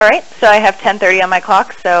All right, so I have 10:30 on my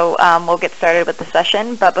clock, so we'll get started with the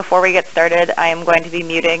session. But before we get started, I am going to be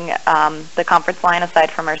muting the conference line aside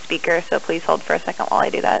from our speaker, so please hold for a second while I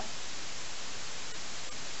do that.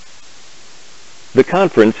 The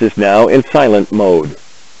conference is now in silent mode.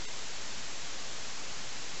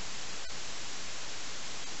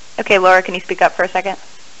 Okay, Laura, can you speak up for a second?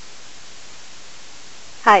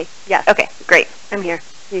 Hi, yes. Okay, great. I'm here.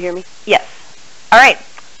 Can you hear me? Yes. All right,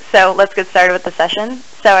 so let's get started with the session.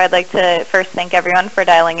 So I'd like to first thank everyone for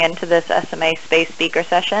dialing into this SMA Space Speaker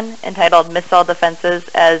Session entitled Missile Defenses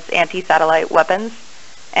as Anti-Satellite Weapons,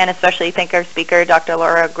 and especially thank our speaker, Dr.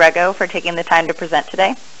 Laura Grego, for taking the time to present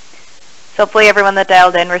today. So hopefully everyone that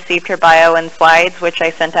dialed in received her bio and slides, which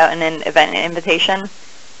I sent out in an event invitation.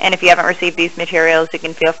 And if you haven't received these materials, you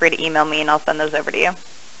can feel free to email me and I'll send those over to you.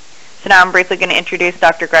 So now I'm briefly going to introduce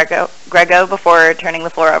Dr. Grego before turning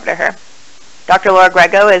the floor over to her. Dr. Laura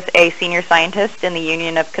Grego is a senior scientist in the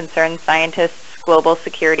Union of Concerned Scientists Global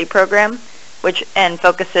Security Program, which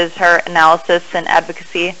focuses her analysis and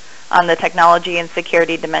advocacy on the technology and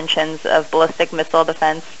security dimensions of ballistic missile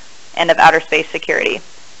defense and of outer space security.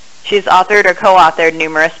 She's authored or co-authored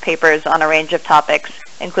numerous papers on a range of topics,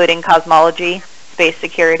 including cosmology, space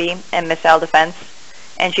security, and missile defense.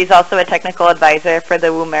 And she's also a technical advisor for the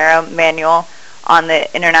Woomera Manual on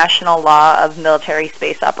the International Law of Military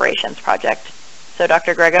Space Operations project. So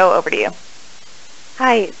Dr. Grego, over to you.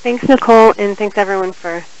 Hi, thanks Nicole, and thanks everyone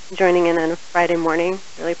for joining in on a Friday morning.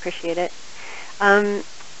 Really appreciate it.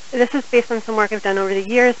 This is based on some work I've done over the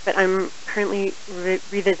years, but I'm currently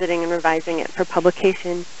revisiting and revising it for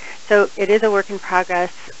publication. So it is a work in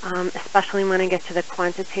progress, especially when I get to the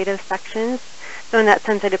quantitative sections. So in that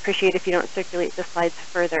sense, I'd appreciate if you don't circulate the slides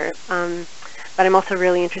further. But I'm also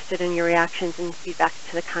really interested in your reactions and feedback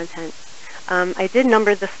to the content. I did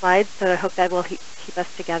number the slides, so I hope that will keep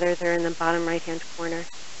us together. They're in the bottom right-hand corner.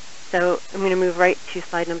 So I'm going to move right to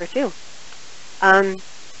slide number 2.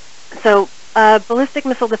 Ballistic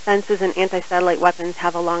missile defenses and anti-satellite weapons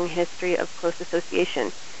have a long history of close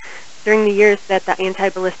association. During the years that the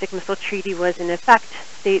Anti-Ballistic Missile Treaty was in effect,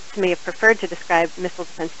 states may have preferred to describe missile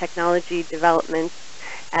defense technology developments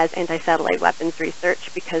as anti-satellite weapons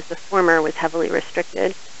research because the former was heavily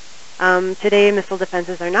restricted. Today, missile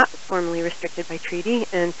defenses are not formally restricted by treaty,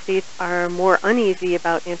 and states are more uneasy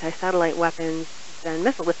about anti-satellite weapons than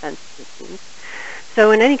missile defense systems. So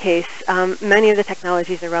in any case, many of the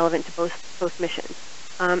technologies are relevant to both missions.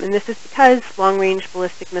 And this is because long-range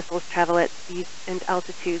ballistic missiles travel at speeds and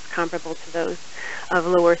altitudes comparable to those of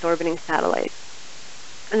low Earth orbiting satellites.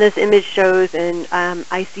 And this image shows an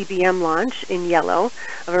ICBM launch in yellow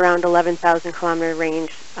of around 11,000 kilometer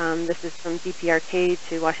range. This is from DPRK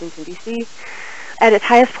to Washington, D.C. At its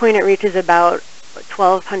highest point, it reaches about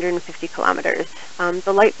 1,250 kilometers.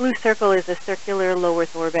 The light blue circle is a circular low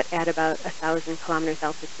Earth orbit at about 1,000 kilometers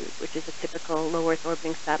altitude, which is a typical low Earth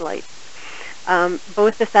orbiting satellite.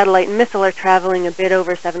 Both the satellite and missile are traveling a bit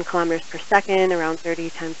over 7 kilometers per second, around 30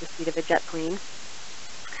 times the speed of a jet plane.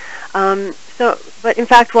 But in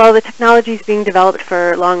fact, while the technologies being developed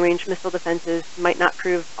for long-range missile defenses might not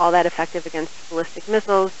prove all that effective against ballistic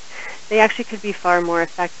missiles, they actually could be far more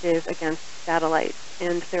effective against satellites,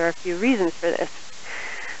 and there are a few reasons for this.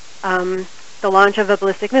 The launch of a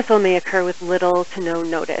ballistic missile may occur with little to no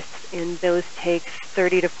notice, and those take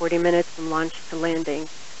 30 to 40 minutes from launch to landing.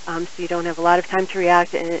 So you don't have a lot of time to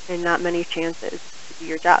react and not many chances to do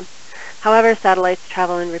your job. However, satellites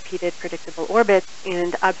travel in repeated predictable orbits,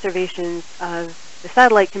 and observations of the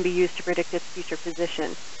satellite can be used to predict its future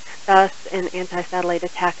position. Thus, an anti-satellite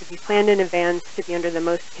attack could be planned in advance to be under the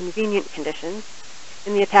most convenient conditions,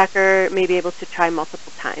 and the attacker may be able to try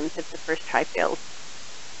multiple times if the first try fails.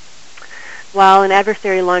 While an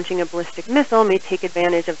adversary launching a ballistic missile may take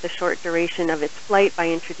advantage of the short duration of its flight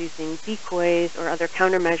by introducing decoys or other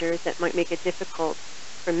countermeasures that might make it difficult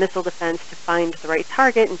for missile defense to find the right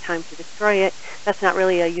target in time to destroy it, that's not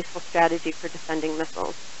really a useful strategy for defending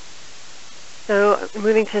missiles. So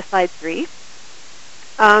moving to slide 3.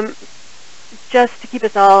 Just to keep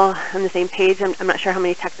us all on the same page, I'm not sure how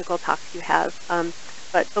many technical talks you have,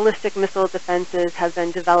 but ballistic missile defenses have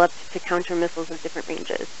been developed to counter missiles of different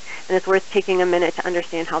ranges, and it's worth taking a minute to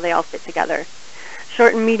understand how they all fit together.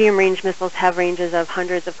 Short and medium range missiles have ranges of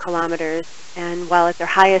hundreds of kilometers, and while at their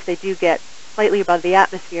highest they do get slightly above the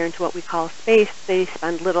atmosphere into what we call space, they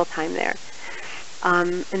spend little time there.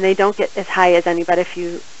 And they don't get as high as any but a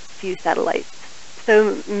few satellites.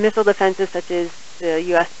 So missile defenses such as the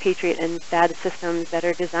U.S. Patriot and THAAD systems that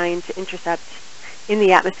are designed to intercept in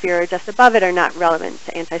the atmosphere or just above it are not relevant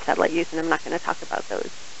to anti-satellite use, and I'm not going to talk about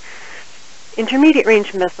those. Intermediate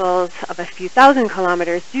range missiles of a few thousand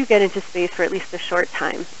kilometers do get into space for at least a short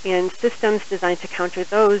time, and systems designed to counter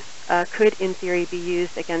those could, in theory, be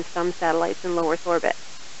used against some satellites in low Earth orbit.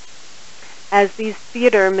 As these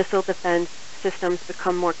theater missile defense systems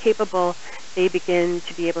become more capable, they begin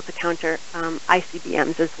to be able to counter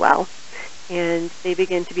ICBMs as well, and they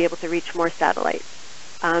begin to be able to reach more satellites.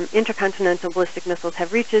 Intercontinental ballistic missiles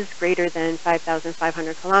have reaches greater than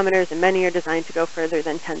 5,500 kilometers, and many are designed to go further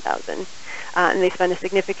than 10,000. And they spend a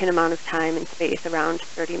significant amount of time in space, around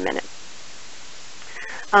 30 minutes.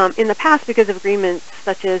 In the past, because of agreements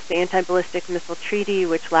such as the Anti-Ballistic Missile Treaty,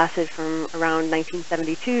 which lasted from around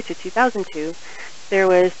 1972 to 2002, there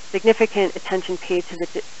was significant attention paid to the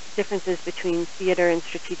differences between theater and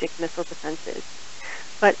strategic missile defenses.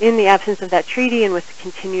 But in the absence of that treaty and with the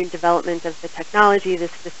continued development of the technology,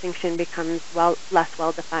 this distinction becomes less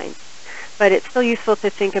well-defined. But it's still useful to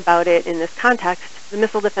think about it in this context. The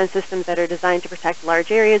missile defense systems that are designed to protect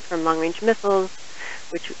large areas from long-range missiles,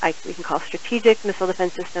 which we can call strategic missile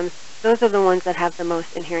defense systems, those are the ones that have the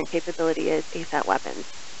most inherent capability as ASAT weapons.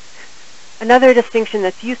 Another distinction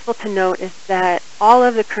that's useful to note is that all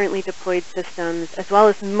of the currently deployed systems, as well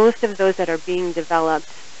as most of those that are being developed,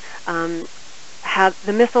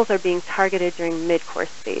 the missiles are being targeted during mid-course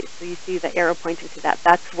phase. So you see the arrow pointing to that.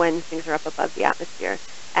 That's when things are up above the atmosphere,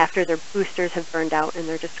 after their boosters have burned out and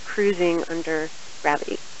they're just cruising under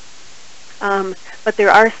gravity. But there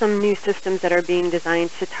are some new systems that are being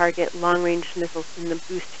designed to target long-range missiles in the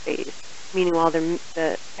boost phase, meaning while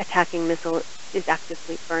the attacking missile is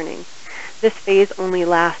actively burning. This phase only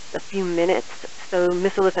lasts a few minutes, so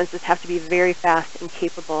missile defenses have to be very fast and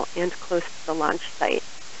capable and close to the launch site.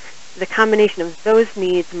 The combination of those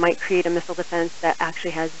needs might create a missile defense that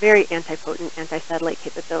actually has very antipotent anti-satellite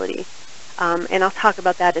capability. And I'll talk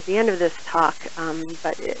about that at the end of this talk,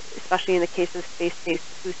 but especially in the case of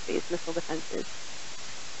space-based, boost-based missile defenses.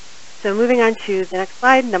 So moving on to the next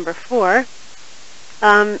slide, number 4.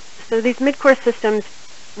 So these mid-course systems,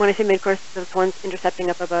 when I say mid-course, those ones intercepting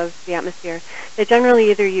up above the atmosphere, they generally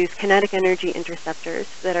either use kinetic energy interceptors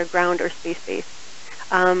that are ground or space-based,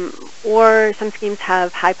 or some schemes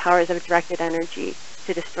have high powers of directed energy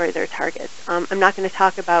to destroy their targets. I'm not going to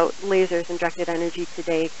talk about lasers and directed energy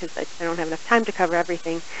today because I don't have enough time to cover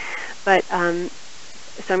everything, but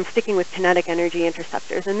so I'm sticking with kinetic energy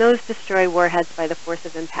interceptors, and those destroy warheads by the force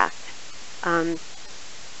of impact.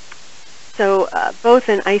 So both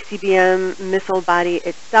an ICBM missile body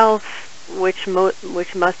itself, which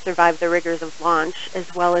must survive the rigors of launch,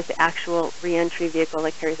 as well as the actual re-entry vehicle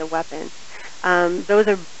that carries a weapon, those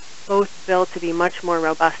are both built to be much more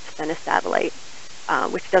robust than a satellite,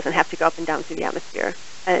 which doesn't have to go up and down through the atmosphere.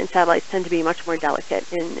 And satellites tend to be much more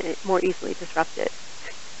delicate and more easily disrupted.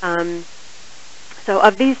 So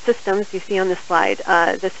of these systems you see on this slide,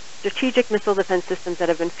 the strategic missile defense systems that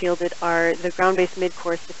have been fielded are the ground-based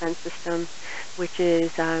mid-course defense system, which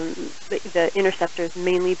is the interceptor is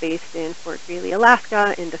mainly based in Fort Greely,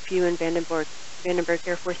 Alaska, and a few in Vandenberg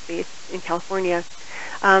Air Force Base in California.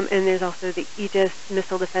 And there's also the Aegis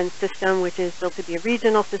missile defense system, which is built to be a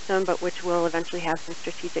regional system, but which will eventually have some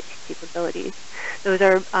strategic capabilities. Those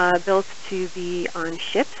are built to be on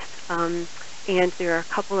ships, and there are a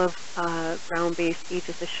couple of ground-based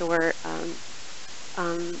Aegis ashore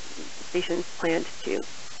stations planned too.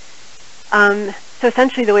 So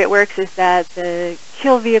essentially the way it works is that the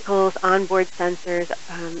kill vehicle's onboard sensors,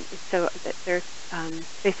 so that there's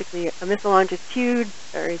basically a missile launch is cued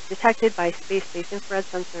or is detected by space-based infrared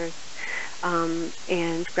sensors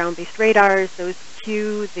and ground-based radars. Those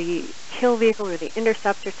cue the kill vehicle or the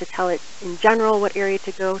interceptor to tell it in general what area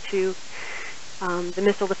to go to. The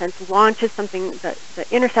missile defense launches something that the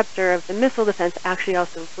interceptor of the missile defense actually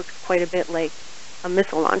also looks quite a bit like a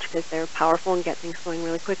missile launch because they're powerful and get things going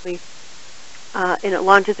really quickly. And it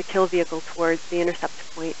launches a kill vehicle towards the intercept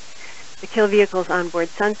point. The kill vehicle's onboard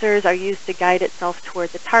sensors are used to guide itself toward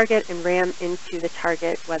the target and ram into the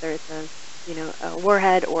target, whether it's a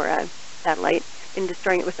warhead or a satellite, and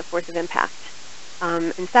destroying it with the force of impact.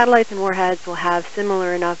 And satellites and warheads will have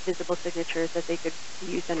similar enough visible signatures that they could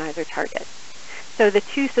be used on either target. So the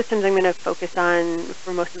two systems I'm going to focus on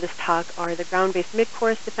for most of this talk are the ground-based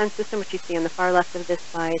mid-course defense system, which you see on the far left of this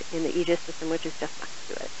slide, and the Aegis system, which is just next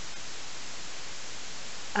to it.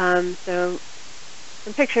 So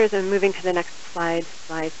some pictures, and moving to the next slide,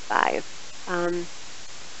 slide 5.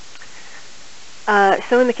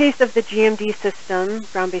 So in the case of the GMD system,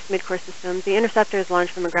 ground-based mid-course system, the interceptor is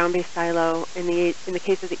launched from a ground-based silo. In the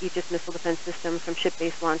case of the Aegis missile defense system, from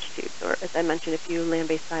ship-based launch tubes, or as I mentioned, a few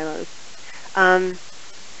land-based silos.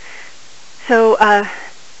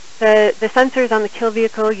 The sensors on the kill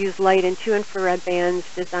vehicle use light in 2 infrared bands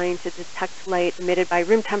designed to detect light emitted by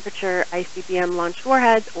room temperature ICBM launched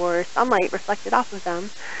warheads or sunlight reflected off of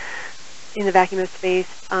them in the vacuum of space.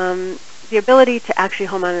 The ability to actually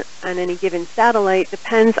home on any given satellite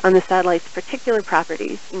depends on the satellite's particular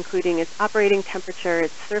properties, including its operating temperature,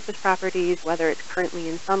 its surface properties, whether it's currently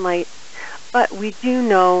in sunlight. But we do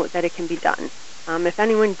know that it can be done. If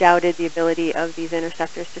anyone doubted the ability of these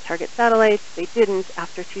interceptors to target satellites, they didn't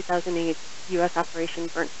after 2008's U.S. Operation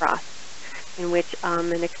Burnt Frost, in which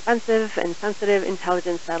an expensive and sensitive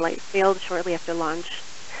intelligence satellite failed shortly after launch.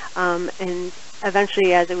 And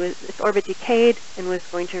eventually, as its orbit decayed and was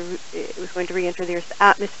going to re-enter the Earth's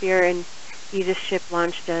atmosphere, and Aegis ship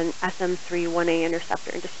launched an SM-3-1A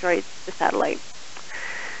interceptor and destroyed the satellite.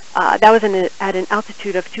 That was at an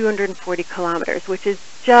altitude of 240 kilometers, which is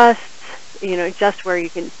just where you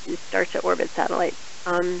can start to orbit satellites.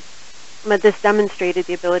 But this demonstrated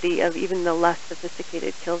the ability of even the less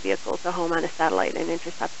sophisticated kill vehicle to home on a satellite and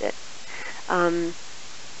intercept it.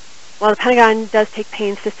 While the Pentagon does take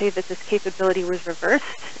pains to say that this capability was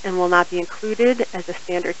reversed and will not be included as a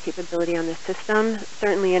standard capability on the system,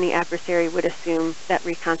 certainly any adversary would assume that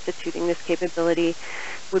reconstituting this capability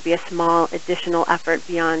would be a small additional effort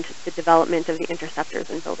beyond the development of the interceptors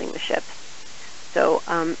and building the ships. So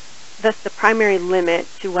thus the primary limit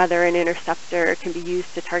to whether an interceptor can be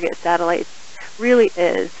used to target satellites really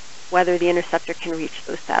is whether the interceptor can reach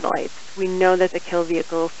those satellites. We know that the kill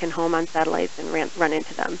vehicles can home on satellites and run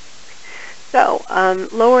into them. So,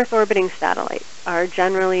 low Earth orbiting satellites are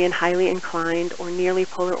generally in highly inclined or nearly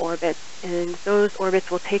polar orbits, and those orbits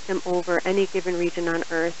will take them over any given region on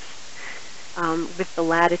Earth with the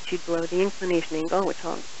latitude below the inclination angle, which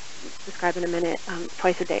I'll describe in a minute,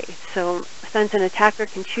 twice a day. So, since an attacker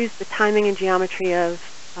can choose the timing and geometry of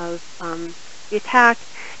the attack,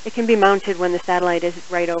 it can be mounted when the satellite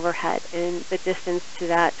is right overhead and the distance to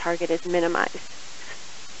that target is minimized.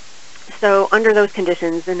 So under those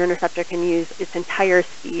conditions, an interceptor can use its entire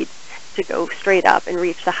speed to go straight up and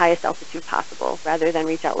reach the highest altitude possible rather than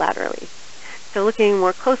reach out laterally. So looking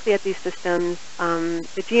more closely at these systems,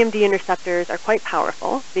 the GMD interceptors are quite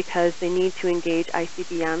powerful because they need to engage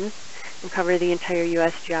ICBMs and cover the entire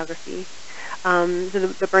U.S. geography. So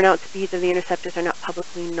the burnout speeds of the interceptors are not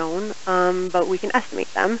publicly known, but we can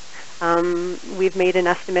estimate them. We've made an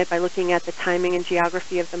estimate by looking at the timing and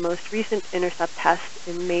geography of the most recent intercept test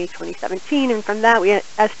in May 2017, and from that we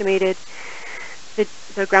estimated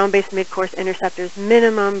the ground-based mid-course interceptor's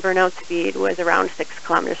minimum burnout speed was around 6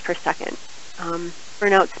 kilometers per second.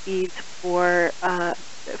 Burnout speeds for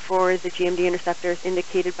the GMD interceptors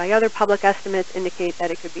indicated by other public estimates indicate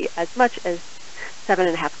that it could be as much as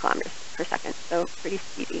 7.5 kilometers per second, so pretty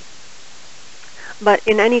speedy. But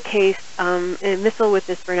in any case, a missile with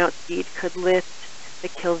this burnout speed could lift the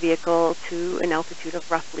kill vehicle to an altitude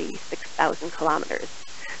of roughly 6,000 kilometers.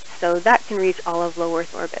 So that can reach all of low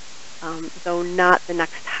Earth orbit, though not the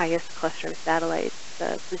next highest cluster of satellites,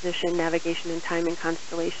 the position, navigation, and timing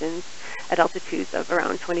constellations at altitudes of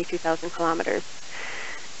around 22,000 kilometers.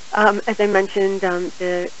 As I mentioned,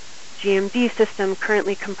 the GMD system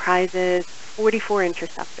currently comprises 44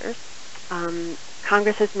 interceptors.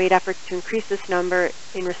 Congress has made efforts to increase this number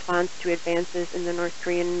in response to advances in the North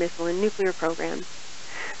Korean missile and nuclear programs.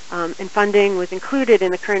 And funding was included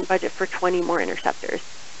in the current budget for 20 more interceptors.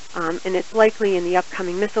 And it's likely in the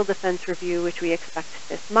upcoming missile defense review, which we expect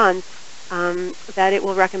this month, that it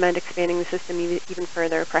will recommend expanding the system even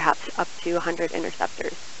further, perhaps up to 100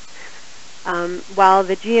 interceptors. While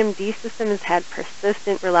the GMD system has had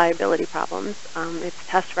persistent reliability problems, its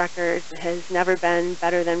test record has never been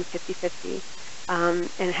better than 50-50,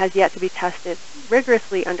 and has yet to be tested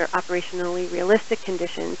rigorously under operationally realistic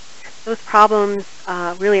conditions. Those problems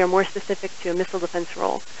really are more specific to a missile defense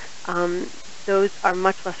role. Those are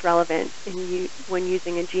much less relevant when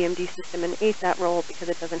using a GMD system in ASAT role because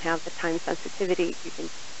it doesn't have the time sensitivity. You can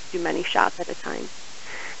do many shots at a time.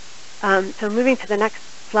 So moving to the next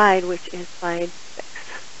slide, which is slide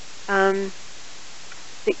 6.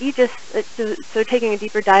 The Aegis, so taking a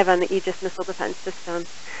deeper dive on the Aegis missile defense system,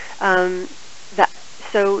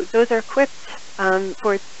 so those are equipped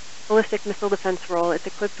for its ballistic missile defense role. It's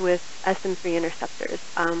equipped with SM-3 interceptors,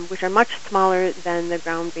 which are much smaller than the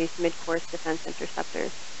ground-based mid-course defense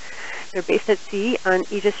interceptors. They're based at sea on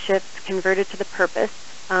Aegis ships converted to the purpose,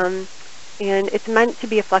 and it's meant to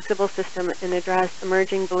be a flexible system and address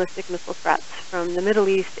emerging ballistic missile threats from the Middle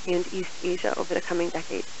East and East Asia over the coming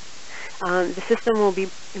decades. The system will be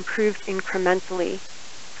improved incrementally.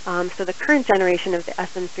 So the current generation of the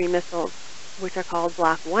SM-3 missiles, which are called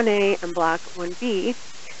Block 1A and Block 1B,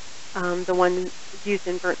 the ones used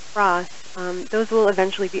in burnt frost, those will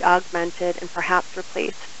eventually be augmented and perhaps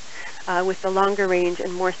replaced with the longer range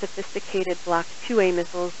and more sophisticated Block 2A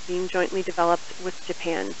missiles being jointly developed with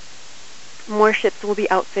Japan. More ships will be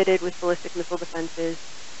outfitted with ballistic missile defenses.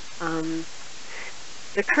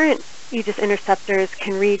 The current Aegis interceptors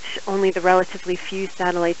can reach only the relatively few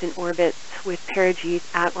satellites in orbit with perigees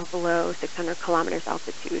at or below 600 kilometers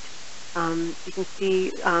altitude. You can see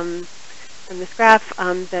from this graph,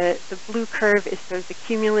 the blue curve is sort of the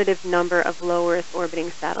cumulative number of low Earth orbiting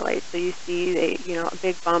satellites. So you see a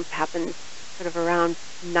big bump happens sort of around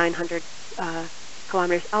 900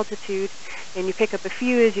 kilometers altitude, and you pick up a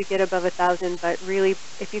few as you get above 1,000. But really,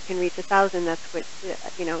 if you can reach 1,000, that's what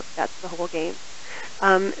that's the whole game.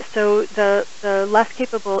 So the less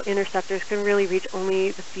capable interceptors can really reach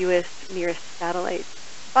only the fewest nearest satellites.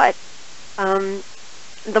 But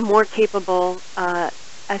the more capable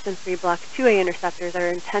SM3 Block 2A interceptors are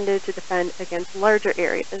intended to defend against larger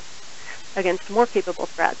areas, against more capable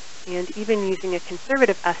threats, and even using a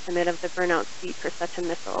conservative estimate of the burnout speed for such a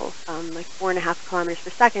missile, like 4.5 kilometers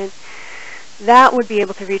per second, that would be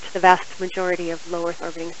able to reach the vast majority of low Earth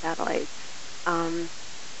orbiting satellites.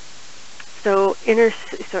 So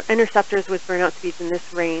interceptors with burnout speeds in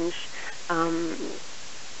this range,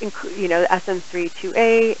 the SM3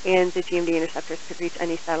 2A and the GMD interceptors could reach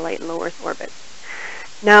any satellite in low Earth orbit.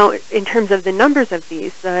 Now, in terms of the numbers of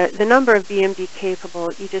these, the number of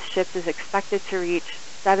BMD-capable Aegis ships is expected to reach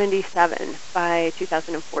 77 by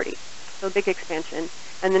 2040, so a big expansion.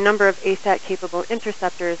 And the number of ASAT-capable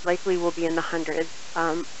interceptors likely will be in the hundreds,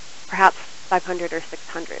 perhaps 500 or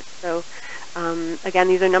 600. So, again,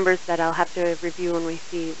 these are numbers that I'll have to review when we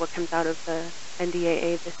see what comes out of the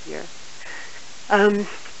NDAA this year.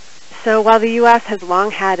 So while the U.S. has long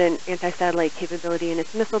had an anti-satellite capability in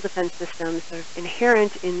its missile defense systems, sort of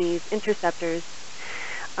inherent in these interceptors,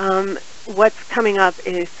 what's coming up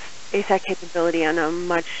is ASAT capability on a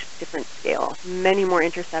much different scale. Many more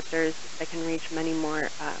interceptors that can reach many more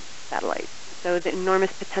satellites. So the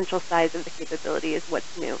enormous potential size of the capability is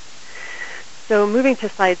what's new. So moving to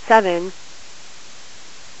slide 7,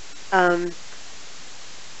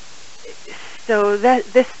 so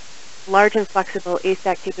this large and flexible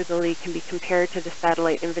ASAT capability can be compared to the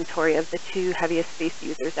satellite inventory of the two heaviest space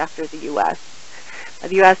users after the U.S.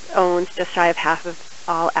 The U.S. owns just shy of half of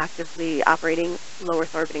all actively operating low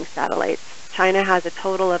Earth orbiting satellites. China has a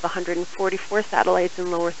total of 144 satellites in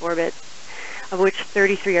low Earth orbit, of which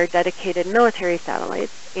 33 are dedicated military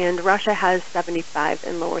satellites, and Russia has 75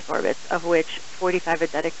 in low Earth orbits, of which 45 are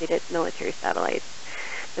dedicated military satellites.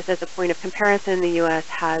 Just as a point of comparison, the U.S.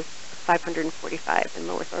 has 545 in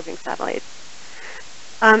low Earth orbiting satellites.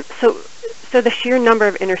 So the sheer number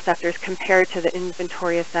of interceptors compared to the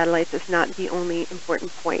inventory of satellites is not the only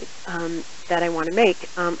important point that I want to make.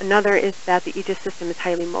 Another is that the Aegis system is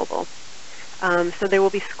highly mobile. So there will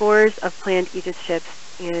be scores of planned Aegis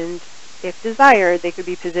ships, and if desired, they could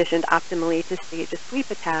be positioned optimally to stage a sweep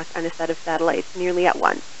attack on a set of satellites nearly at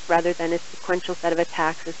once, rather than a sequential set of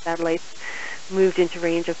attacks as satellites moved into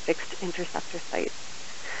range of fixed interceptor sites.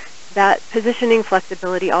 That positioning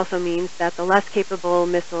flexibility also means that the less capable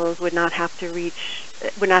missiles would not have to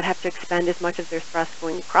expend as much of their thrust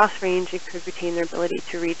going across range and could retain their ability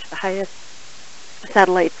to reach the highest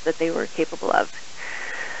satellites that they were capable of.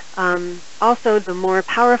 Also, the more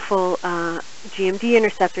powerful GMD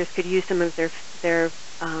interceptors could use some of their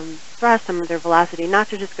thrust, some of their velocity, not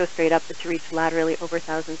to just go straight up, but to reach laterally over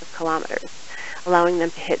thousands of kilometers, allowing them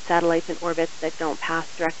to hit satellites in orbits that don't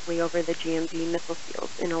pass directly over the GMD missile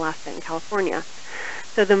fields in Alaska and California.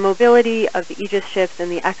 So the mobility of the Aegis ships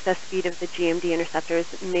and the excess speed of the GMD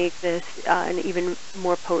interceptors make this an even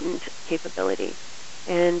more potent capability.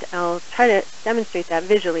 And I'll try to demonstrate that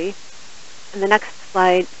visually. In the next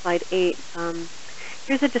slide, slide 8,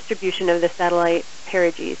 here's a distribution of the satellite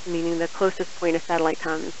perigees, meaning the closest point a satellite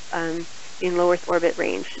comes in low Earth orbit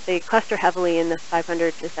range. They cluster heavily in the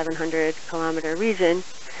 500 to 700 kilometer region.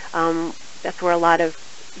 That's where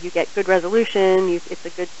you get good resolution. It's a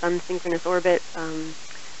good sun-synchronous orbit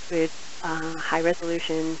with high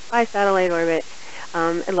resolution spy satellite orbit.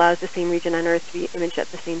 It allows the same region on Earth to be imaged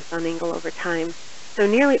at the same sun angle over time. So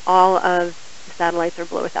nearly all of the satellites are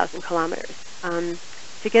below 1,000 kilometers.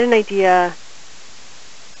 To get an idea,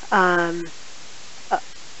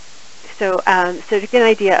 so to get an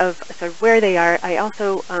idea of sort of where they are, I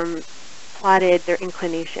also plotted their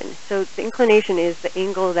inclination. So the inclination is the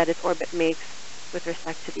angle that its orbit makes with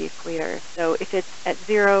respect to the equator. So if it's at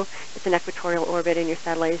 0, it's an equatorial orbit and your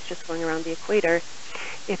satellite is just going around the equator.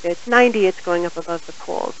 If it's 90, it's going up above the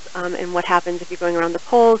poles. And what happens if you're going around the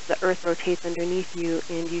poles? The Earth rotates underneath you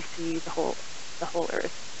and you see the whole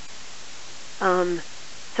Earth.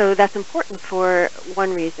 So that's important for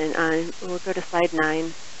one reason. We'll go to slide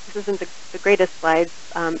 9. This isn't the greatest slide,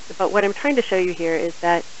 but what I'm trying to show you here is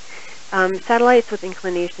that satellites with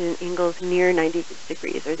inclination angles near 90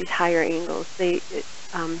 degrees, or these higher angles,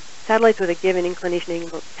 satellites with a given inclination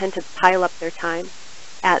angle tend to pile up their time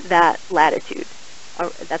at that latitude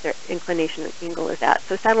that their inclination angle is at.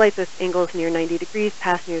 So satellites with angles near 90 degrees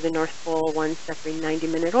pass near the North Pole once every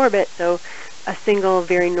 90-minute orbit. So a single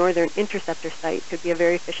very northern interceptor site could be a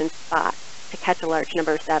very efficient spot to catch a large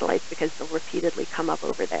number of satellites because they'll repeatedly come up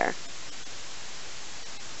over there.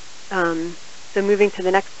 So moving to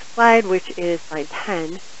the next slide, which is slide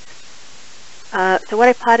 10. So what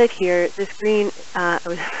I plotted here, this green,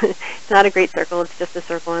 it's not a great circle, it's just a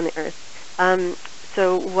circle on the Earth.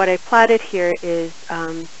 So what I plotted here is,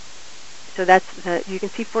 so that's you can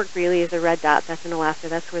see Fort Greely is a red dot. That's in Alaska.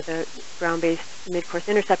 That's where the ground-based mid-course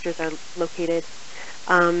interceptors are located.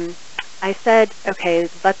 I said, okay,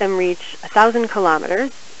 let them reach 1,000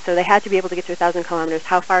 kilometers. So they had to be able to get to 1,000 kilometers.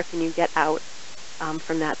 How far can you get out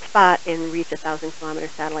from that spot and reach a 1,000-kilometer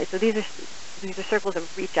satellite? So these are circles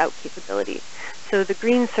of reach-out capability. So the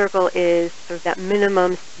green circle is sort of that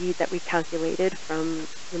minimum speed that we calculated from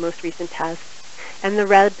the most recent test. And the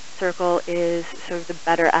red circle is sort of the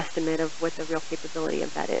better estimate of what the real capability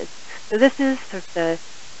of that is. So this is sort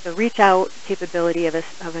of the reach-out capability of a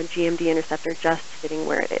GMD interceptor just sitting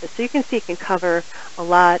where it is. So you can see it can cover a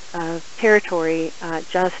lot of territory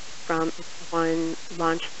just from one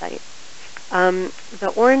launch site.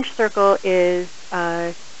 The orange circle is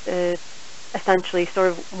essentially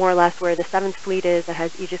sort of more or less where the 7th Fleet is, that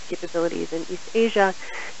has Aegis capabilities in East Asia,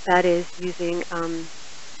 that is using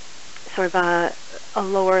sort of a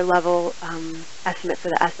lower level estimate for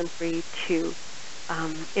the SM-32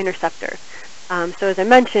 interceptor. So as I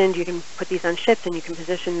mentioned, you can put these on ships and you can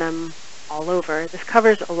position them all over. This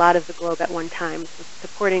covers a lot of the globe at one time, so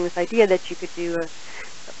supporting this idea that you could do,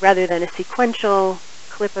 rather than a sequential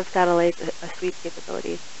clip of satellites, a sweep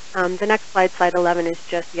capability. The next slide, slide 11, is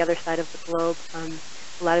just the other side of the globe.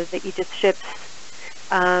 A lot of the Aegis ships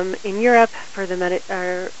in Europe for the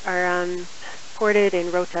are ported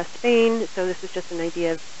in Rota, Spain. So this is just an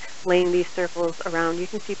idea of laying these circles around. You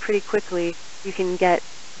can see pretty quickly you can get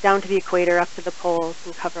down to the equator, up to the poles,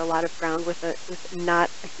 and cover a lot of ground with not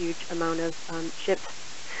a huge amount of ships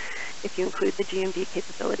if you include the GMD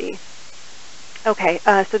capability. Okay,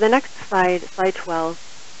 so the next slide, slide 12.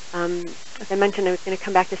 As I mentioned, I was going to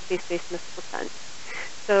come back to space-based missile defense.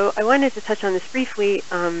 So I wanted to touch on this briefly.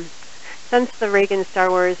 Since the Reagan, Star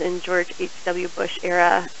Wars, and George H.W. Bush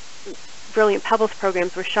era, Brilliant Pebbles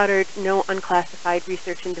programs were shuttered. No unclassified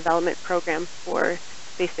research and development program for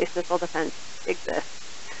space-based missile defense exists.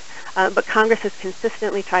 But Congress has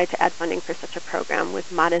consistently tried to add funding for such a program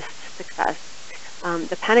with modest success.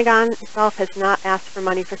 The Pentagon itself has not asked for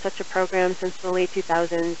money for such a program since the late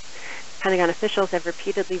 2000s. Pentagon officials have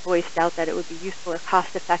repeatedly voiced out that it would be useful or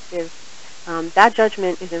cost-effective. That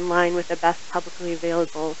judgment is in line with the best publicly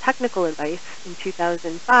available technical advice. In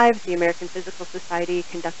 2005, the American Physical Society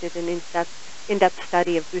conducted an in-depth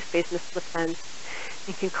study of boost-based missile defense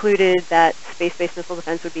and concluded that space-based missile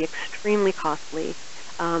defense would be extremely costly.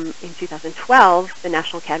 In 2012, the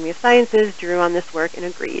National Academy of Sciences drew on this work and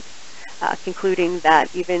agreed, concluding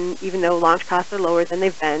that even though launch costs are lower than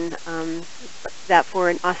they've been, that for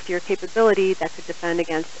an austere capability that could defend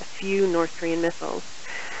against a few North Korean missiles,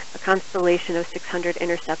 a constellation of 600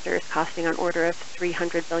 interceptors costing on order of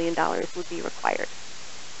 $300 billion would be required.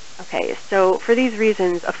 Okay, so for these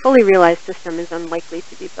reasons, a fully realized system is unlikely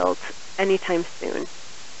to be built anytime soon.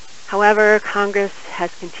 However, Congress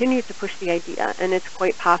has continued to push the idea, and it's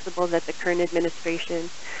quite possible that the current administration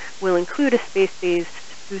will include a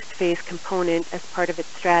space-based boost phase component as part of its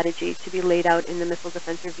strategy to be laid out in the Missile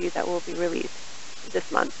Defense Review that will be released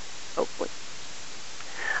this month, hopefully.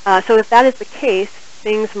 So if that is the case,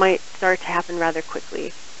 things might start to happen rather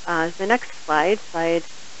quickly. The next slide, slide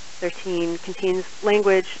 13, contains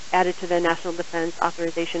language added to the National Defense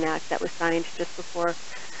Authorization Act that was signed just before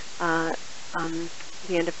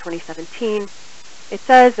the end of 2017. It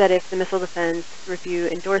says that if the Missile Defense Review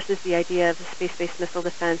endorses the idea of space-based missile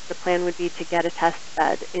defense, the plan would be to get a test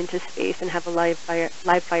bed into space and have a live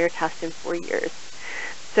fire test in 4 years.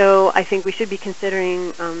 So I think we should be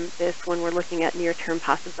considering this when we're looking at near-term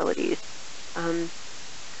possibilities.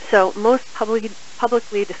 So most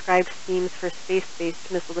publicly described schemes for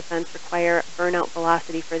space-based missile defense require burnout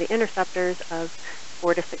velocity for the interceptors of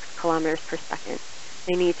 4 to 6 kilometers per second.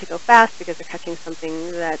 They need to go fast because they're catching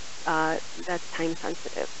something that's time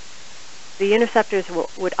sensitive. The interceptors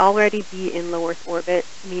would already be in low Earth orbit,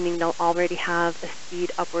 meaning they'll already have a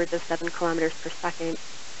speed upwards of 7 kilometers per second.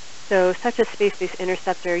 So such a space-based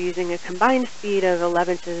interceptor using a combined speed of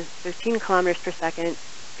 11 to 13 kilometers per second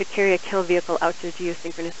could carry a kill vehicle out to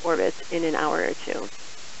geosynchronous orbits in an hour or two.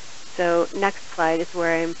 So next slide is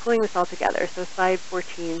where I'm pulling this all together. So slide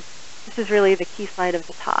 14, this is really the key slide of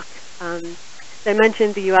the talk. As I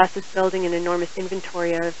mentioned, the U.S. is building an enormous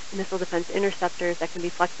inventory of missile defense interceptors that can be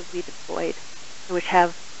flexibly deployed, and which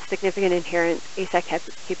have significant inherent ASAT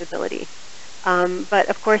capability. But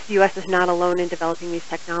of course, the U.S. is not alone in developing these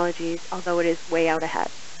technologies, although it is way out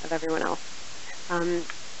ahead of everyone else.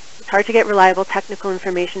 It's hard to get reliable technical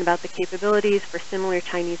information about the capabilities for similar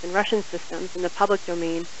Chinese and Russian systems in the public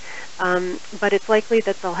domain, but it's likely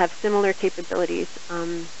that they'll have similar capabilities.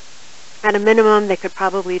 At a minimum, they could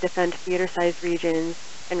probably defend theater-sized regions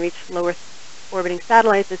and reach low Earth orbiting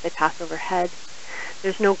satellites as they pass overhead.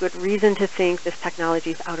 There's no good reason to think this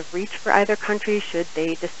technology is out of reach for either country should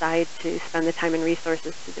they decide to spend the time and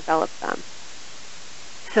resources to develop them.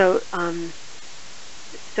 So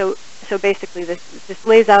basically, this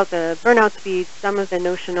lays out the burnout speeds, some of the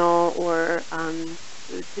notional or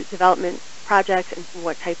development projects, and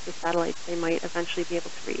what types of satellites they might eventually be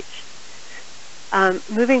able to reach.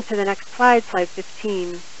 Moving to the next slide, slide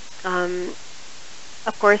 15.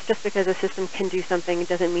 Of course, just because a system can do something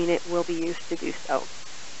doesn't mean it will be used to do so,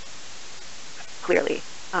 clearly.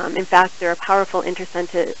 In fact, there are powerful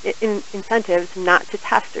incentives not to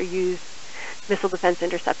test or use missile defense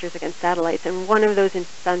interceptors against satellites, and one of those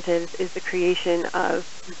disincentive is the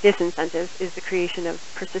creation of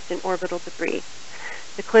persistent orbital debris.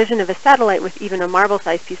 The collision of a satellite with even a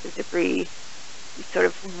marble-sized piece of debris, sort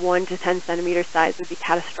of 1 to 10 centimeter size, would be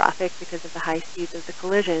catastrophic because of the high speeds of the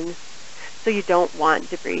collisions. So you don't want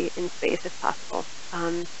debris in space if possible.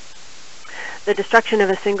 The destruction of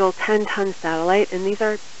a single 10-ton satellite, and these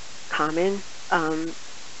are common,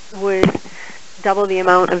 would double the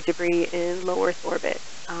amount of debris in low Earth orbit.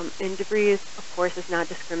 And debris, of course, is not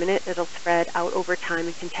discriminate. It'll spread out over time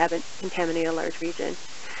and contaminate a large region.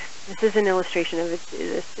 This is an illustration of this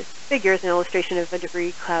figure is an illustration of a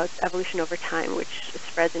debris cloud's evolution over time, which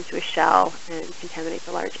spreads into a shell and contaminates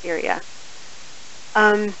a large area.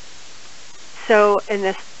 So, and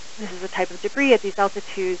this is a type of debris at these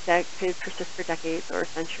altitudes that could persist for decades or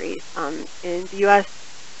centuries. In the U.S.,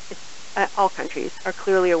 all countries are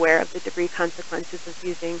clearly aware of the debris consequences of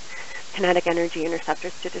using kinetic energy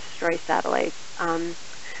interceptors to destroy satellites.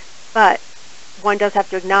 But one does have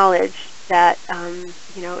to acknowledge that,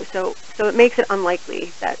 so it makes it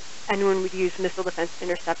unlikely that anyone would use missile defense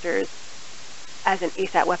interceptors as an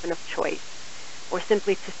ASAT weapon of choice, or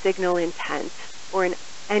simply to signal intent, or in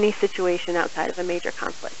any situation outside of a major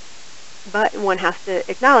conflict. But one has to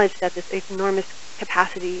acknowledge that this enormous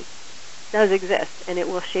capacity does exist, and it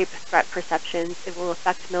will shape threat perceptions, it will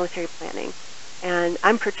affect military planning. And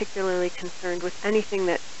I'm particularly concerned with anything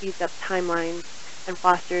that speeds up timelines and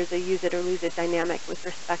fosters a use it or lose it dynamic with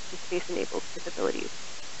respect to space-enabled capabilities.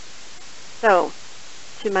 So,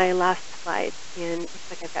 to my last slide, and looks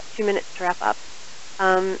like I've got 2 minutes to wrap up.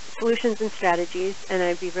 Solutions and strategies, and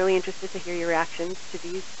I'd be really interested to hear your reactions to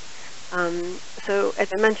these. So,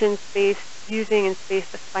 as I mentioned,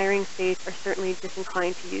 aspiring states are certainly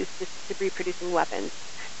disinclined to use debris-producing weapons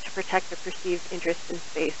to protect their perceived interest in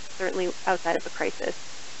space, certainly outside of a crisis.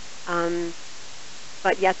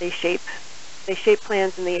 But yet they shape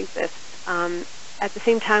plans and they exist. At the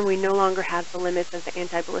same time, we no longer have the limits of the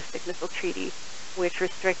Anti-Ballistic Missile Treaty, which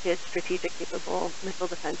restricted strategic capable missile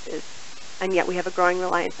defenses, and yet we have a growing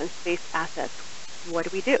reliance on space assets. What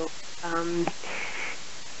do?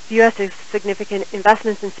 The U.S. has significant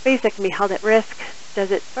investments in space that can be held at risk. Does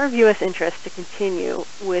it serve U.S. interests to continue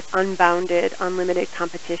with unbounded, unlimited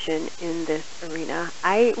competition in this arena?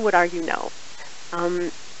 I would argue no.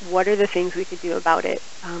 What are the things we could do about it?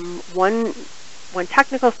 One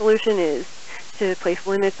technical solution is to place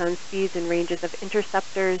limits on speeds and ranges of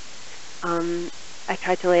interceptors. I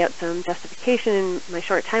tried to lay out some justification in my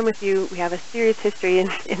short time with you. We have a serious history in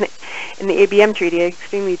the ABM Treaty, an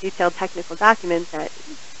extremely detailed technical document that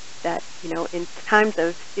in times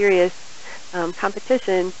of serious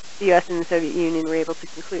competition, the U.S. and the Soviet Union were able to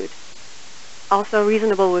conclude. Also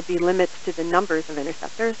reasonable would be limits to the numbers of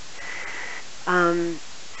interceptors. Some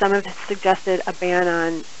have suggested a ban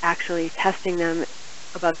on actually testing them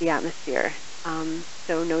above the atmosphere.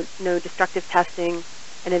 So no destructive testing.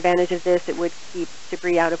 An advantage of this, it would keep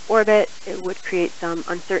debris out of orbit. It would create some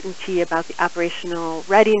uncertainty about the operational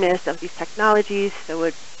readiness of these technologies, so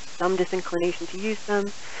would some disinclination to use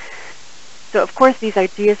them. So of course these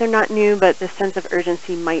ideas are not new, but the sense of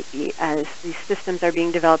urgency might be, as these systems are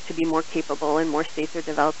being developed to be more capable and more states are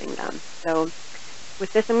developing them. So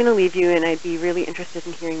with this, I'm going to leave you, and I'd be really interested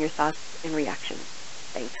in hearing your thoughts and reactions.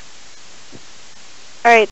 Thanks. All right.